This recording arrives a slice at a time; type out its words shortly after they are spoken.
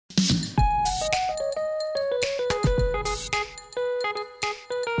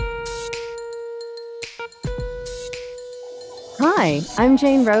Hi, I'm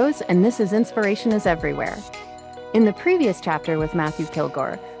Jane Rose, and this is Inspiration is Everywhere. In the previous chapter with Matthew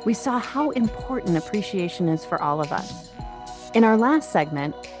Kilgore, we saw how important appreciation is for all of us. In our last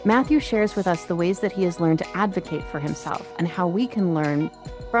segment, Matthew shares with us the ways that he has learned to advocate for himself and how we can learn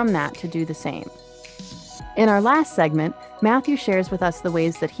from that to do the same. In our last segment, Matthew shares with us the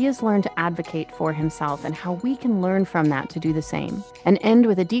ways that he has learned to advocate for himself and how we can learn from that to do the same, and end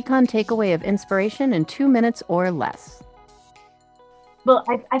with a decon takeaway of inspiration in 2 minutes or less. Well,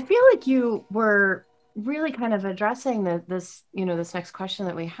 I feel like you were really kind of addressing this next question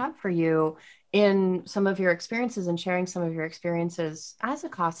that we have for you in some of your experiences and sharing some of your experiences as a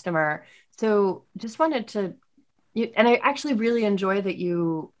customer. So just wanted to, and I actually really enjoy that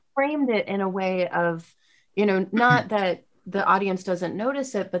you framed it in a way of, not that the audience doesn't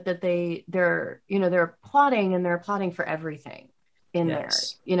notice it, but that they're applauding, and they're applauding for everything in there.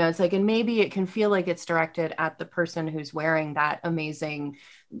 It's like, and maybe it can feel like it's directed at the person who's wearing that amazing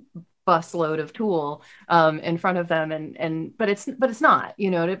busload of tulle in front of them, but it's not,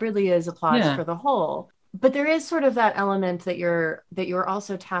 it really is applause for the whole. But there is sort of that element that you're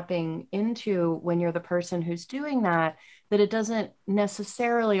also tapping into when you're the person who's doing that it doesn't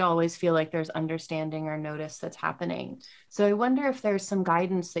necessarily always feel like there's understanding or notice that's happening. So I wonder if there's some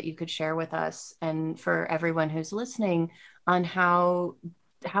guidance that you could share with us and for everyone who's listening on how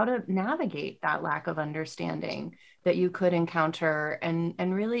to navigate that lack of understanding that you could encounter,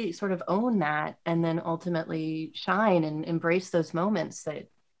 and really sort of own that, and then ultimately shine and embrace those moments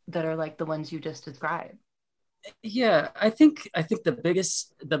that are like the ones you just described. Yeah, I think the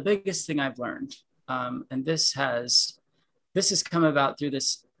biggest thing I've learned, and this has come about through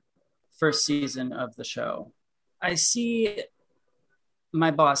this first season of the show. I see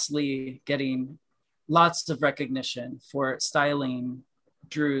my boss Lee getting lots of recognition for styling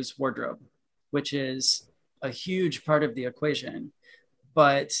Drew's wardrobe, which is a huge part of the equation.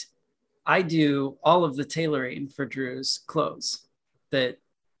 But I do all of the tailoring for Drew's clothes that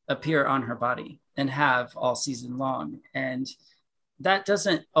appear on her body and have all season long. And that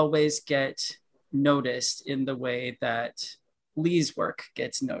doesn't always get noticed in the way that Lee's work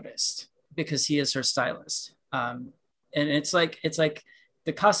gets noticed, because he is her stylist. And it's like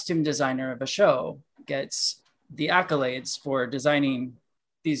the costume designer of a show gets the accolades for designing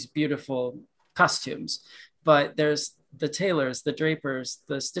these beautiful costumes, but there's the tailors, the drapers,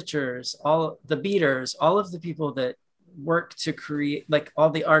 the stitchers, all the beaters, all of the people that work to create, like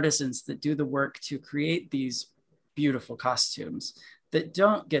all the artisans that do the work to create these beautiful costumes that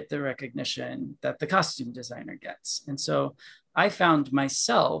don't get the recognition that the costume designer gets. And so I found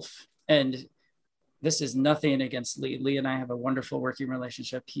myself, and this is nothing against Lee. Lee and I have a wonderful working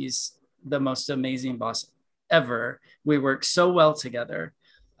relationship. He's the most amazing boss ever. We work so well together.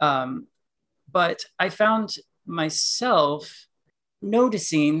 But I found myself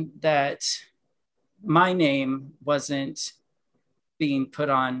noticing that my name wasn't being put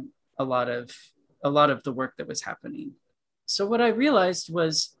on a lot of the work that was happening. So what I realized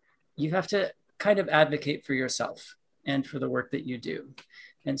was you have to kind of advocate for yourself and for the work that you do.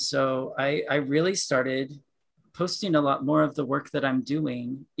 And so I really started posting a lot more of the work that I'm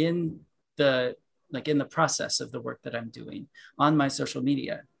doing in the process of the work that I'm doing on my social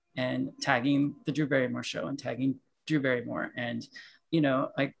media, and tagging the Drew Barrymore Show and tagging Drew Barrymore. And,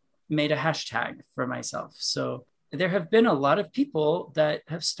 I made a hashtag for myself. So there have been a lot of people that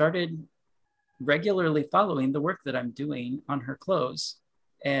have started regularly following the work that I'm doing on her clothes.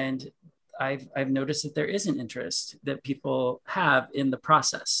 And I've noticed that there is an interest that people have in the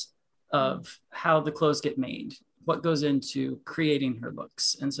process of how the clothes get made, what goes into creating her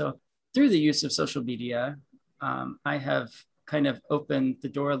looks. And so through the use of social media, I have kind of opened the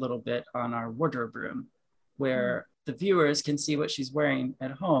door a little bit on our wardrobe room, where the viewers can see what she's wearing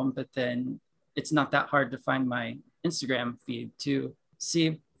at home, but then it's not that hard to find my Instagram feed to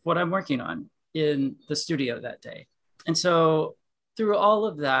see what I'm working on in the studio that day. And so through all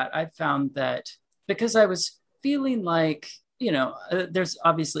of that, I found that because I was feeling like, there's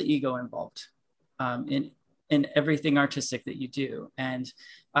obviously ego involved in everything artistic that you do. And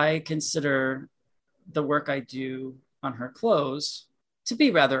I consider the work I do on her clothes to be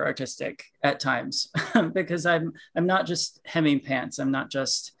rather artistic at times, because I'm not just hemming pants. I'm not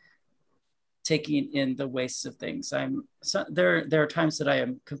just taking in the waists of things. There are times that I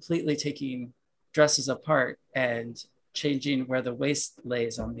am completely taking dresses apart and changing where the waist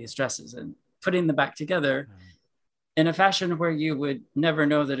lays on these dresses and putting them back together in a fashion where you would never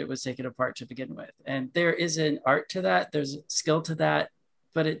know that it was taken apart to begin with. And there is an art to that. There's skill to that,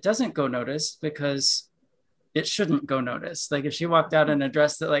 but it doesn't go noticed because it shouldn't go noticed. Like if she walked out in a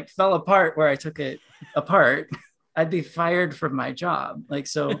dress that like fell apart where I took it apart, I'd be fired from my job. Like,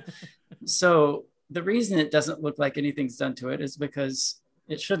 so the reason it doesn't look like anything's done to it is because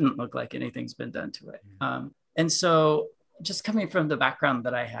it shouldn't look like anything's been done to it. And so just coming from the background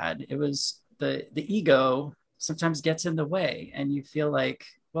that I had, it was the ego sometimes gets in the way, and you feel like,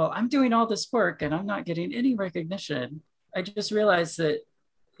 well, I'm doing all this work and I'm not getting any recognition. I just realized that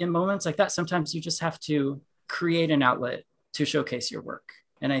in moments like that, sometimes you just have to create an outlet to showcase your work.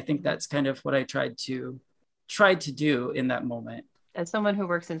 And I think that's kind of what I tried to do in that moment. As someone who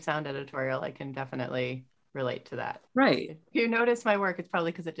works in sound editorial, I can definitely relate to that. Right. If you notice my work, it's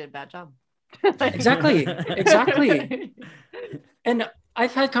probably because it did a bad job. Exactly. And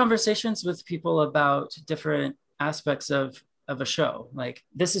I've had conversations with people about different aspects of a show. Like,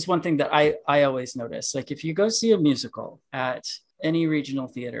 this is one thing that I always notice. Like, if you go see a musical at any regional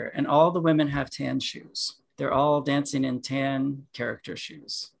theater and all the women have tan shoes, they're all dancing in tan character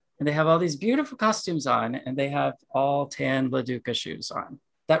shoes. And they have all these beautiful costumes on, and they have all tan LaDuca shoes on.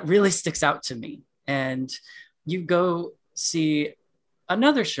 That really sticks out to me. And you go see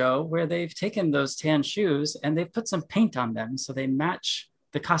another show where they've taken those tan shoes and they've put some paint on them so they match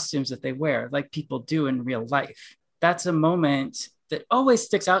the costumes that they wear, like people do in real life. That's a moment that always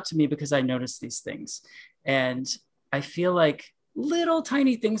sticks out to me because I notice these things. And I feel like little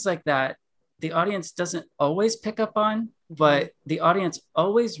tiny things like that, the audience doesn't always pick up on, but the audience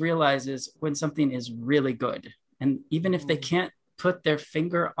always realizes when something is really good. And even if they can't put their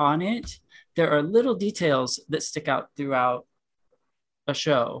finger on it, there are little details that stick out throughout a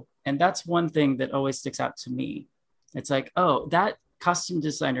show. And that's one thing that always sticks out to me. It's like, oh, that costume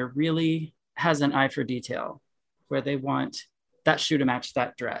designer really has an eye for detail, where they want that shoe to match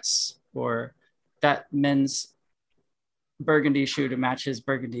that dress, or that men's burgundy shoe to match his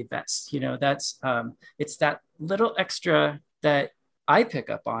burgundy vest. That's it's that little extra that I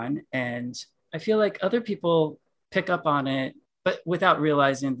pick up on, and I feel like other people pick up on it, but without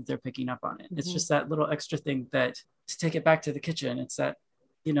realizing that they're picking up on it. It's just that little extra thing that, to take it back to the kitchen, it's that,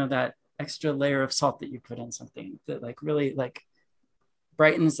 that extra layer of salt that you put in something that like really like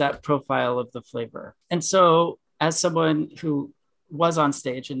brightens that profile of the flavor. And so, as someone who was on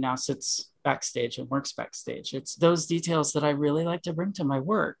stage and now sits backstage and works backstage, it's those details that I really like to bring to my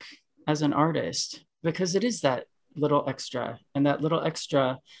work as an artist, because it is that little extra, and that little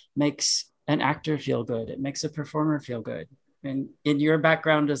extra makes an actor feel good. It makes a performer feel good. And in your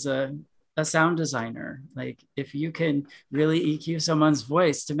background as a sound designer, like, if you can really EQ someone's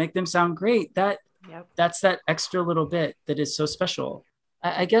voice to make them sound great, that's that extra little bit that is so special.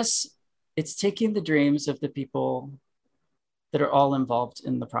 I guess it's taking the dreams of the people that are all involved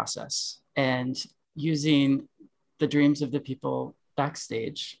in the process and using the dreams of the people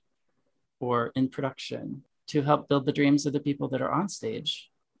backstage or in production to help build the dreams of the people that are on stage,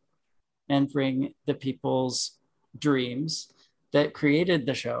 and bring the people's dreams that created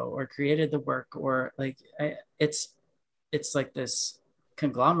the show or created the work, or like, it's like this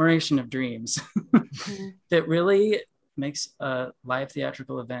conglomeration of dreams that really makes a live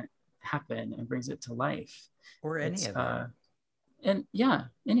theatrical event happen and brings it to life. Or any of it. And yeah,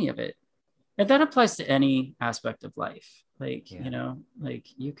 any of it. And that applies to any aspect of life. Like, like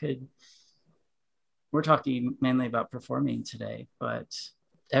we're talking mainly about performing today, but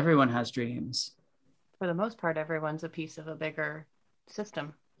everyone has dreams. For the most part, everyone's a piece of a bigger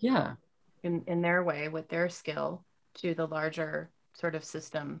system. Yeah. In their way, with their skill, to the larger sort of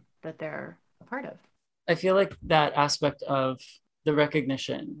system that they're a part of. I feel like that aspect of the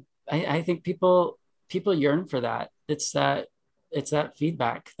recognition, I think people yearn for that. It's that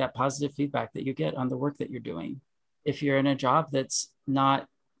feedback, that positive feedback that you get on the work that you're doing. If you're in a job that's not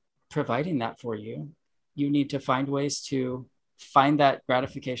providing that for you, you need to find ways to find that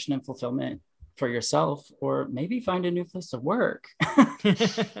gratification and fulfillment for yourself, or maybe find a new place to work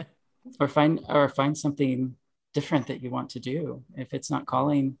or find something different that you want to do. If it's not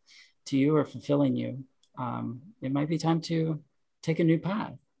calling to you or fulfilling you, it might be time to take a new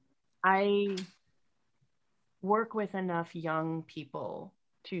path. I work with enough young people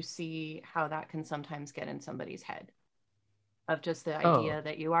to see how that can sometimes get in somebody's head, of just the idea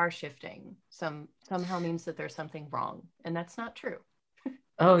that you are shifting somehow means that there's something wrong, and that's not true.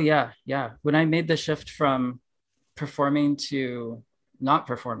 Oh yeah. When I made the shift from performing to not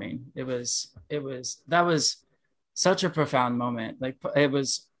performing, that was such a profound moment. Like, it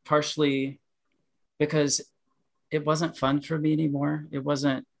was partially because it wasn't fun for me anymore. It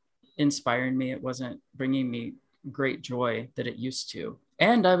wasn't inspiring me. It wasn't bringing me great joy that it used to.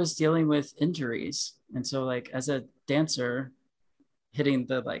 And I was dealing with injuries. And so, like, as a dancer hitting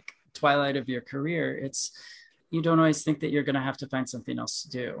the like twilight of your career, you don't always think that you're going to have to find something else to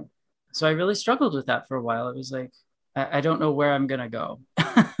do. So I really struggled with that for a while. It was like, I don't know where I'm going to go.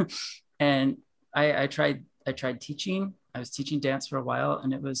 And I tried teaching. I was teaching dance for a while,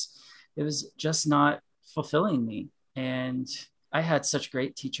 and it was just not fulfilling me. And I had such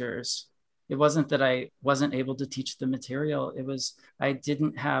great teachers. It wasn't that I wasn't able to teach the material. It was, I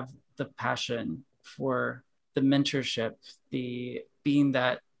didn't have the passion for the mentorship, the being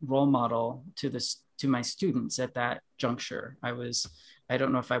that role model to my students at that juncture. I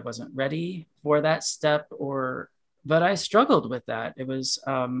don't know if I wasn't ready for that step, but I struggled with that. It was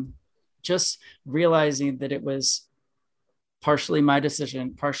just realizing that it was partially my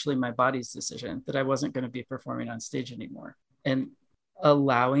decision, partially my body's decision, that I wasn't going to be performing on stage anymore. And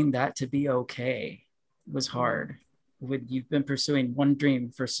allowing that to be okay was hard. When you've been pursuing one dream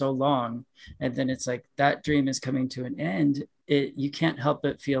for so long, and then it's like that dream is coming to an end, you can't help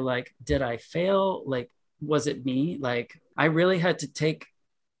but feel like, did I fail? Like, was it me? Like, I really had to take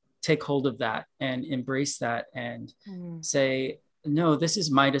hold of that and embrace that and say, no, this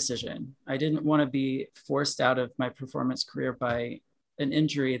is my decision. I didn't want to be forced out of my performance career by an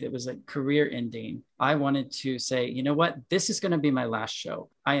injury that was a career ending. I wanted to say, you know what, this is going to be my last show.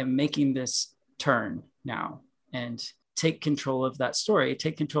 I am making this turn now, and take control of that story,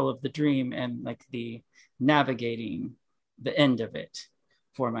 take control of the dream, and like the navigating the end of it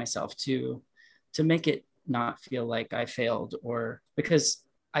for myself to make it not feel like I failed, or because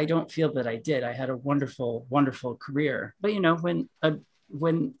I don't feel that I did. I had a wonderful, wonderful career. But, you know, when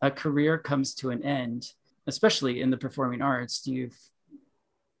a career comes to an end, especially in the performing arts, you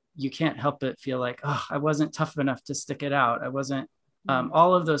can't help but feel like, oh, I wasn't tough enough to stick it out. I wasn't,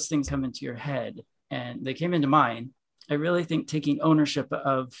 all of those things come into your head, and they came into mine. I really think taking ownership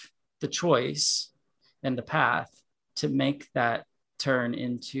of the choice and the path to make that turn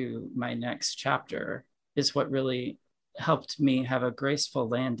into my next chapter is what really helped me have a graceful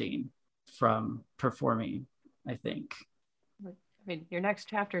landing from performing, I think. I mean, your next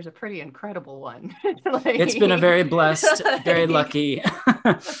chapter is a pretty incredible one. It's been a very blessed, very lucky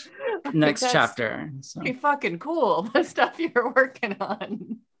next chapter. So. Pretty fucking cool, the stuff you're working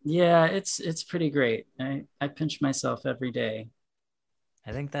on. Yeah, it's pretty great. I pinch myself every day.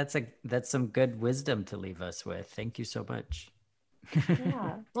 I think that's some good wisdom to leave us with. Thank you so much.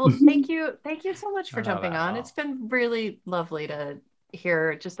 Yeah. Well, thank you so much for jumping on. It's been really lovely to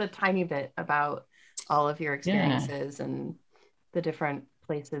hear just a tiny bit about all of your experiences and the different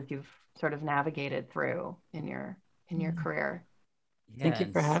places you've sort of navigated through in your career. Yeah, thank you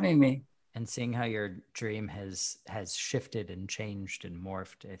for having me. And seeing how your dream has shifted and changed and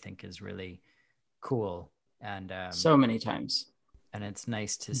morphed, I think is really cool. And so many times. And it's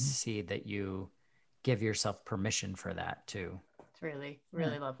nice to see that you give yourself permission for that too. It's really,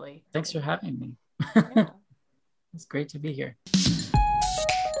 really lovely. Thanks for having me. Yeah. It's great to be here.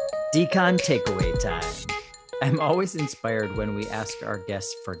 Decon takeaway time. I'm always inspired when we ask our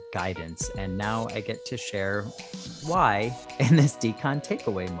guests for guidance, and now I get to share why in this Decon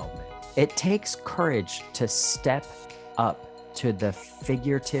takeaway moment. It takes courage to step up to the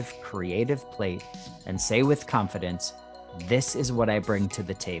figurative creative plate and say with confidence, this is what I bring to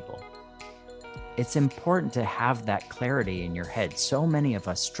the table. It's important to have that clarity in your head. So many of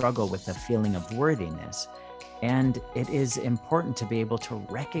us struggle with a feeling of worthiness, and it is important to be able to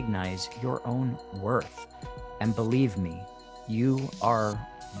recognize your own worth. And believe me, you are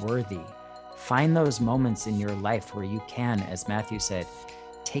worthy. Find those moments in your life where you can, as Matthew said,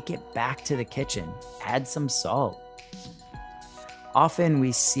 take it back to the kitchen, add some salt. Often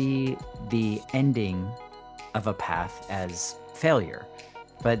we see the ending of a path as failure,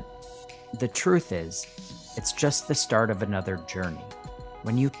 but the truth is, it's just the start of another journey.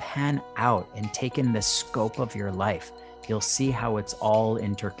 When you pan out and take in the scope of your life, you'll see how it's all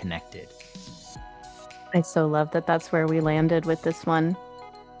interconnected. I so love that that's where we landed with this one.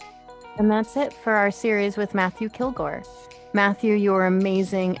 And that's it for our series with Matthew Kilgore. Matthew, you are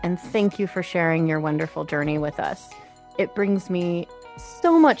amazing, and thank you for sharing your wonderful journey with us. It brings me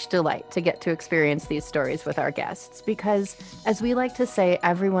so much delight to get to experience these stories with our guests because, as we like to say,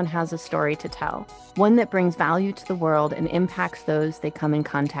 everyone has a story to tell, one that brings value to the world and impacts those they come in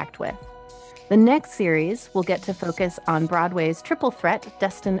contact with. The next series will get to focus on Broadway's triple threat,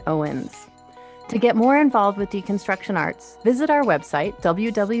 Destin Owens. To get more involved with Deconstruction Arts, visit our website,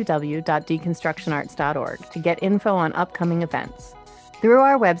 www.deconstructionarts.org, to get info on upcoming events. Through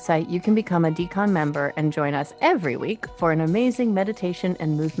our website, you can become a Decon member and join us every week for an amazing meditation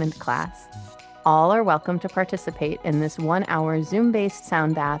and movement class. All are welcome to participate in this 1-hour Zoom-based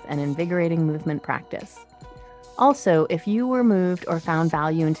sound bath and invigorating movement practice. Also, if you were moved or found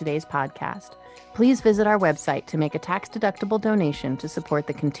value in today's podcast, please visit our website to make a tax-deductible donation to support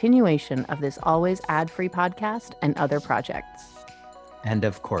the continuation of this always ad-free podcast and other projects. And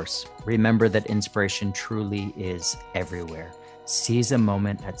of course, remember that inspiration truly is everywhere. Seize a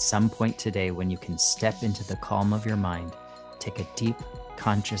moment at some point today when you can step into the calm of your mind, take a deep,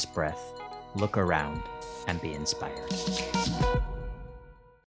 conscious breath, look around, and be inspired.